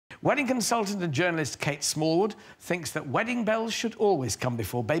Wedding consultant and journalist Kate Smallwood thinks that wedding bells should always come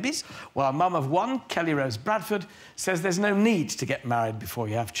before babies, while mum of one, Rose Bradford, says there's no need to get married before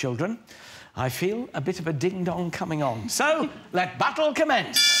you have children. I feel a bit of a ding-dong coming on. So, let battle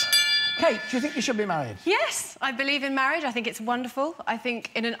commence. Kate, do you think you should be married? Yes, I believe in marriage. I think it's wonderful. I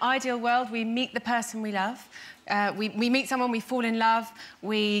think in an ideal world, we meet the person we love. We meet someone, we fall in love,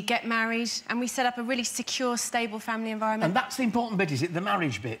 we get married, and we set up a really secure, stable family environment. And that's the important bit, is it? The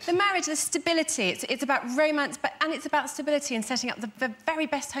marriage bit? The marriage, the stability. It's about romance, and it's about stability and setting up the very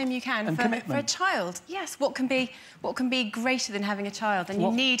best home you can for a child. Yes, what can be greater than having a child? And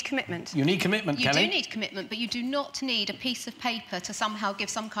you need commitment. You need commitment, Kelly. You do need commitment, but you do not need a piece of paper to somehow give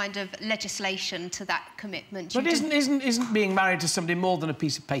some kind of legislation to that commitment. But isn't being married to somebody more than a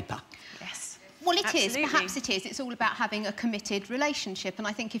piece of paper? Yes. Well, it is. Perhaps it is. It's all about having a committed relationship. And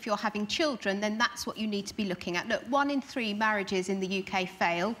I think if you're having children, then that's what you need to be looking at. Look, 1 in 3 marriages in the UK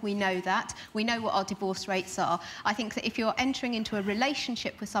fail. We know that. We know what our divorce rates are. I think that if you're entering into a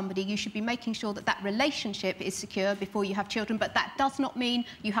relationship with somebody, you should be making sure that that relationship is secure before you have children. But that does not mean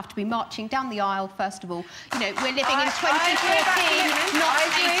you have to be marching down the aisle, first of all. You know, we're living in 2014, not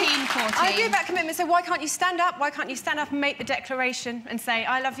 1814. I agree about commitment. So why can't you stand up? Why can't you stand up and make the declaration and say,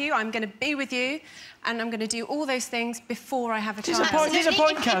 I love you, I'm going to be with you, and I'm going to do all those things before I have a child. There's a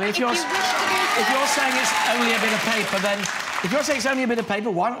point, Kelly. If you're saying it's only a bit of paper, then... If you're saying it's only a bit of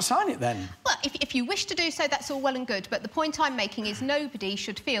paper, why not sign it then? Well, if you wish to do so, that's all well and good. But the point I'm making is nobody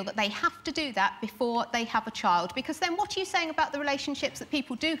should feel that they have to do that before they have a child. Because then what are you saying about the relationships that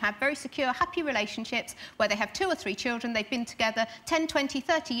people do have, very secure, happy relationships, where they have 2 or 3 children, they've been together 10, 20,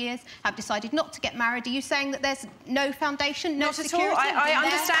 30 years, have decided not to get married? Are you saying that there's no foundation, no security? Not at all.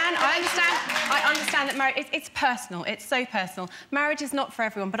 I understand that marriage... It's personal. It's so personal. Marriage is not for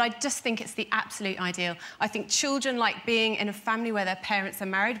everyone, but I just think it's the absolute ideal. I think children like being in a family where their parents are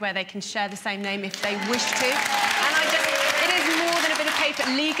married, where they can share the same name if they wish to. And it is more than a bit of paper.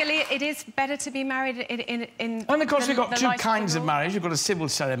 Legally, it is better to be married in And of course, we've got 2 kinds of marriage. We've got a civil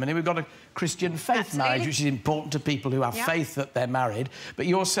ceremony, we've got a Christian faith marriage, which is important to people who have faith that they're married. But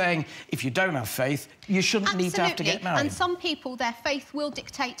you're saying if you don't have faith, you shouldn't need to have to get married. And some people, their faith will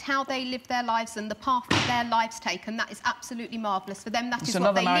dictate how they live their lives and the path that their lives take, and that is absolutely marvellous. For them, that is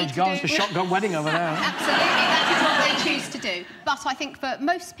what they need to do. It's another marriage, guys, a shotgun wedding over there. Absolutely, that is what they choose to do. But I think for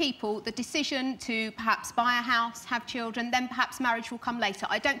most people, the decision to perhaps buy a house, have children, then perhaps marriage will come later.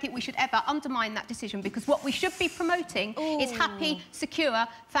 I don't think we should ever undermine that decision, because what we should be promoting is happy, secure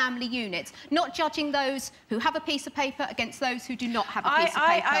family units, not judging those who have a piece of paper against those who do not have a piece of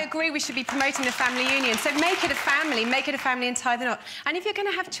paper. I agree we should be promoting the family union. So make it a family and tie the knot. And if you're going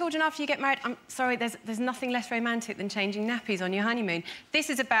to have children after you get married, I'm sorry, there's nothing less romantic than changing nappies on your honeymoon. This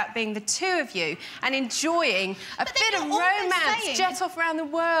is about being the 2 of you and enjoying a bit of romance, jet off around the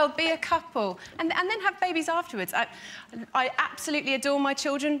world, be a couple, and then have babies afterwards. I absolutely adore my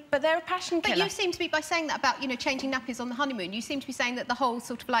children, but they're a passion killer. But you seem to be, by saying that about, you know, changing nappies on the honeymoon, you seem to be saying that the whole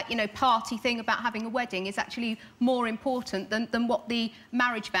sort of, like, you know, party thing about having a wedding is actually more important than what the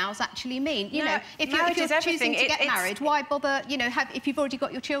marriage vows actually mean. You know, if you're choosing to get married, why bother, you know, if you've already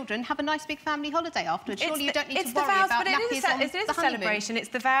got your children, have a nice big family holiday afterwards. Surely you don't need to worry about nappies on the honeymoon. It is a celebration. It's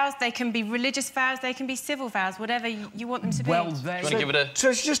the vows. They can be religious vows, they can be civil vows, whatever you want them to be. Well, there. So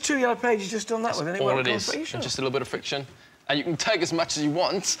it's just 2 yellow pages just on that one, isn't it? All it is. Just a little bit of friction. And you can take as much as you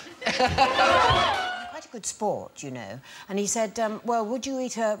want. Quite a good sport, you know. And he said, well, would you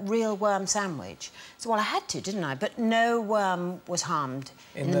eat a real worm sandwich? So, well, I had to, didn't I? But no worm was harmed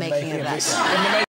in the making of that.